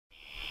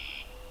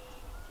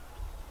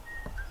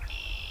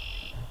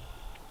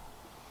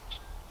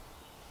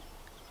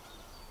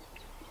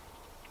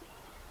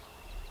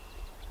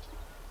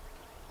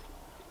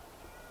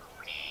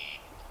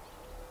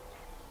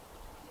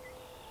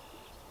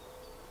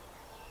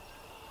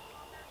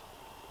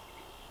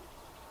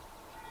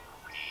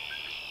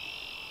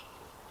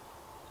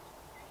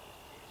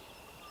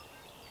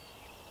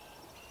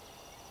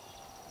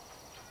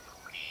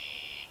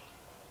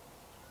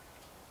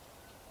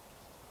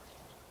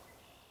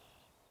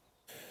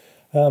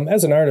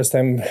As an artist,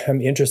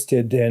 I'm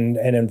interested in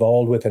and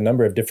involved with a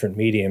number of different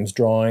mediums: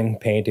 drawing,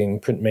 painting,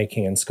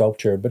 printmaking, and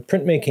sculpture. But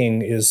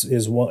printmaking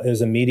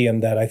is a medium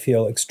that I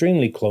feel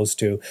extremely close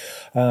to,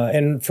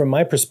 and from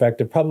my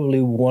perspective,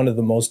 probably one of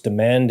the most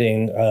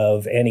demanding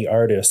of any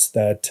artist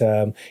that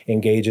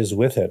engages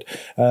with it.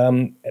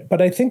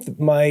 But I think that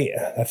my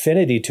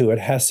affinity to it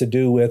has to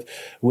do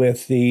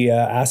with the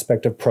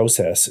aspect of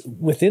process.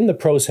 Within the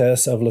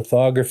process of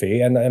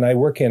lithography, and I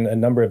work in a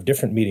number of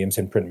different mediums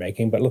in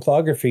printmaking, but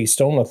lithography,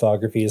 stone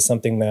lithography, is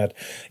something that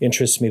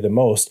interests me the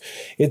most.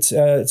 It's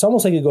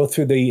almost like you go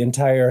through the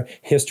entire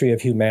history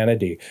of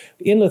humanity.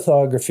 In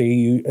lithography,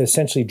 you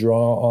essentially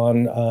draw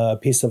on a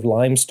piece of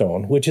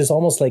limestone, which is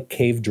almost like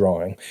cave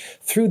drawing.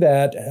 Through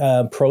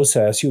that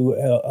process, you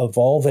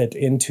evolve it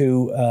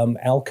into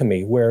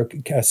alchemy, where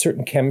a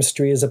certain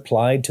chemistry is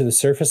applied to the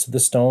surface of the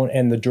stone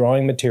and the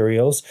drawing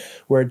materials,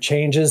 where it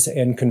changes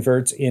and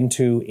converts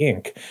into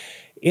ink.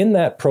 In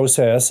that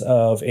process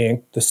of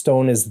ink, the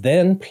stone is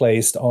then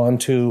placed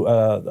onto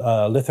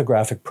a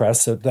lithographic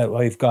press that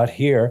we've got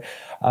here,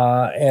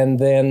 and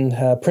then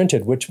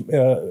printed, which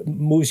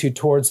moves you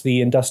towards the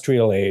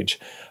industrial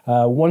age.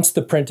 Once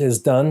the print is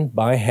done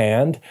by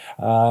hand,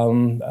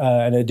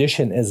 an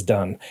edition is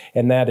done,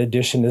 and that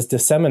edition is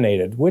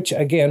disseminated, which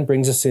again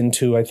brings us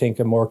into, I think,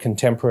 a more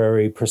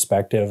contemporary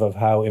perspective of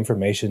how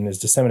information is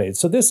disseminated.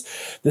 So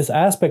this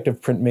aspect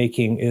of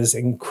printmaking is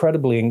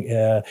incredibly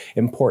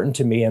important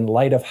to me in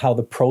light of how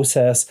the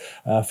process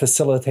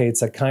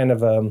facilitates a kind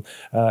of an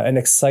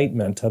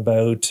excitement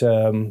about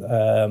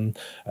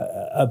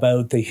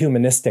the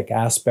humanistic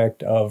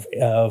aspect of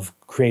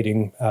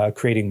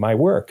creating my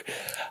work.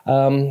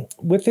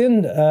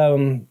 Within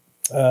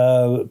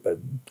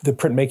the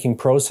printmaking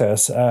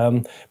process,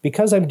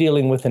 because I'm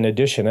dealing with an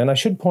edition, and I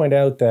should point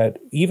out that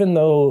even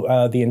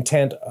though the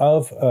intent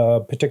of a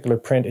particular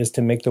print is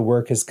to make the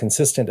work as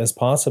consistent as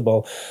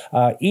possible,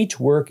 each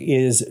work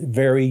is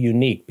very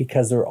unique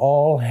because they're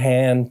all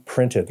hand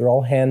printed, they're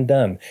all hand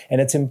done, and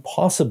it's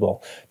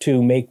impossible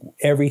to make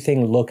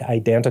everything look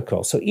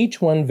identical. So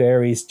each one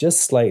varies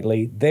just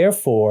slightly,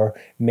 therefore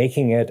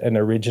making it an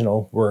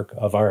original work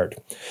of art.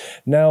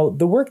 Now,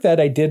 the work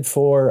that I did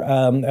for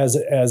as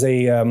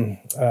a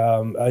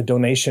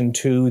donation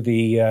to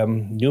the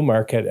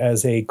Newmarket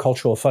as a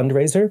cultural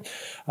fundraiser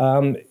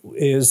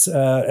is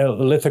a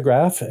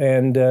lithograph,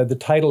 and the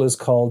title is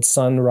called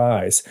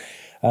Sunrise.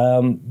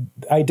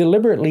 I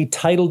deliberately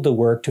titled the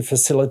work to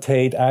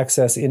facilitate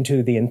access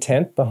into the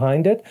intent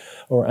behind it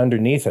or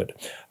underneath it.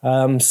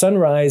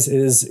 Sunrise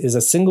is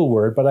a single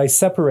word, but I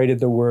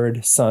separated the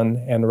word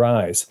sun and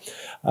rise.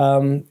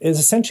 It's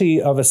essentially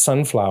of a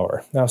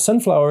sunflower. Now,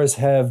 sunflowers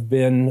have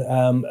been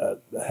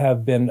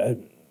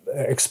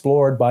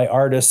explored by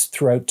artists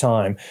throughout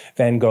time.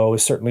 Van Gogh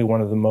is certainly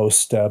one of the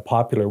most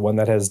popular one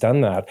that has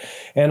done that.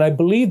 And I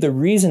believe the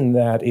reason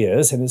that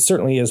is, and it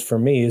certainly is for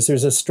me, is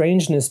there's a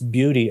strangeness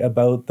beauty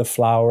about the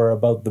flower,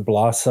 about the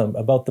blossom,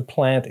 about the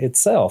plant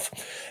itself.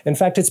 In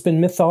fact, it's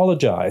been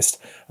mythologized.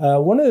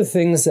 One of the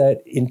things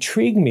that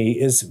intrigue me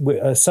is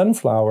a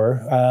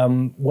sunflower,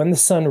 when the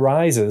sun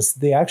rises,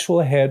 the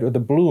actual head or the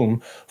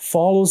bloom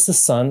follows the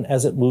sun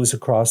as it moves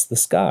across the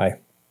sky.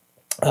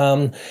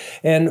 And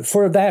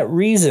for that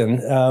reason,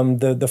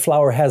 the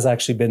flower has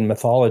actually been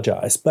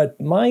mythologized. But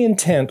my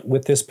intent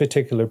with this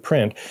particular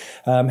print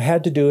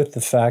had to do with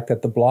the fact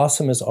that the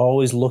blossom is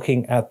always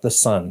looking at the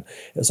sun.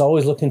 It's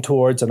always looking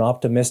towards an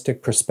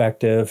optimistic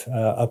perspective,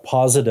 a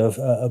positive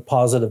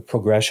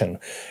progression.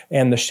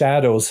 And the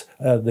shadows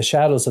of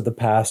the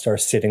past are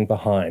sitting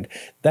behind.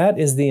 That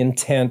is the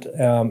intent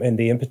and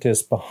the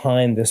impetus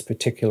behind this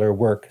particular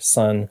work,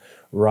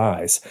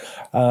 Sunrise.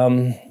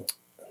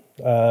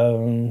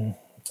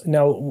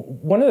 Now,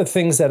 one of the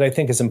things that I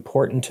think is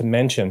important to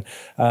mention,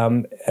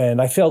 and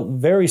I felt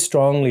very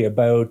strongly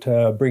about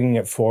bringing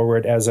it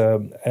forward as a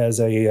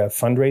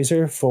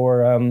fundraiser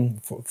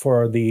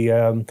for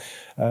the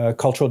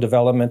cultural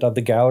development of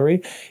the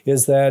gallery,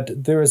 is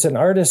that there is an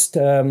artist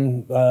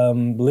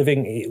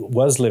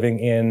was living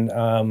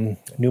in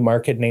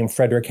Newmarket named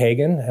Frederick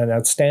Hagen, an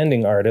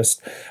outstanding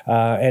artist,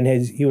 and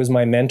he was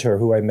my mentor,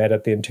 who I met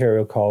at the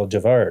Ontario College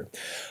of Art.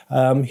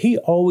 He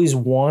always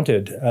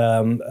wanted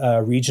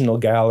a regional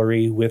gallery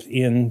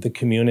within the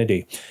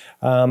community.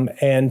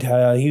 And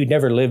he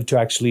never lived to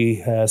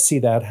actually see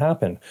that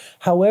happen.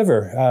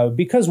 However,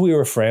 because we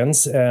were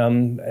friends,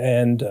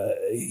 and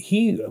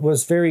he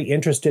was very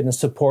interested and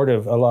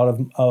supportive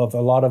of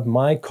a lot of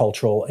my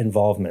cultural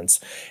involvements.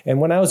 And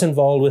when I was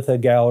involved with a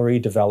gallery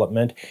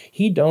development,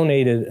 he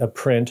donated a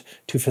print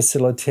to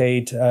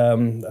facilitate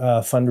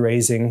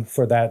fundraising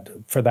for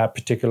that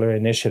particular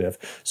initiative.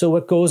 So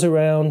what goes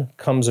around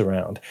comes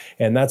around,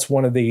 and that's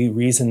one of the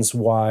reasons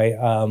why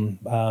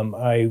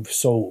I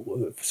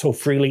so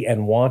freely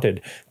and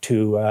wanted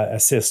to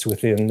assist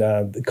within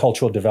the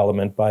cultural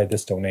development by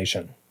this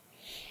donation.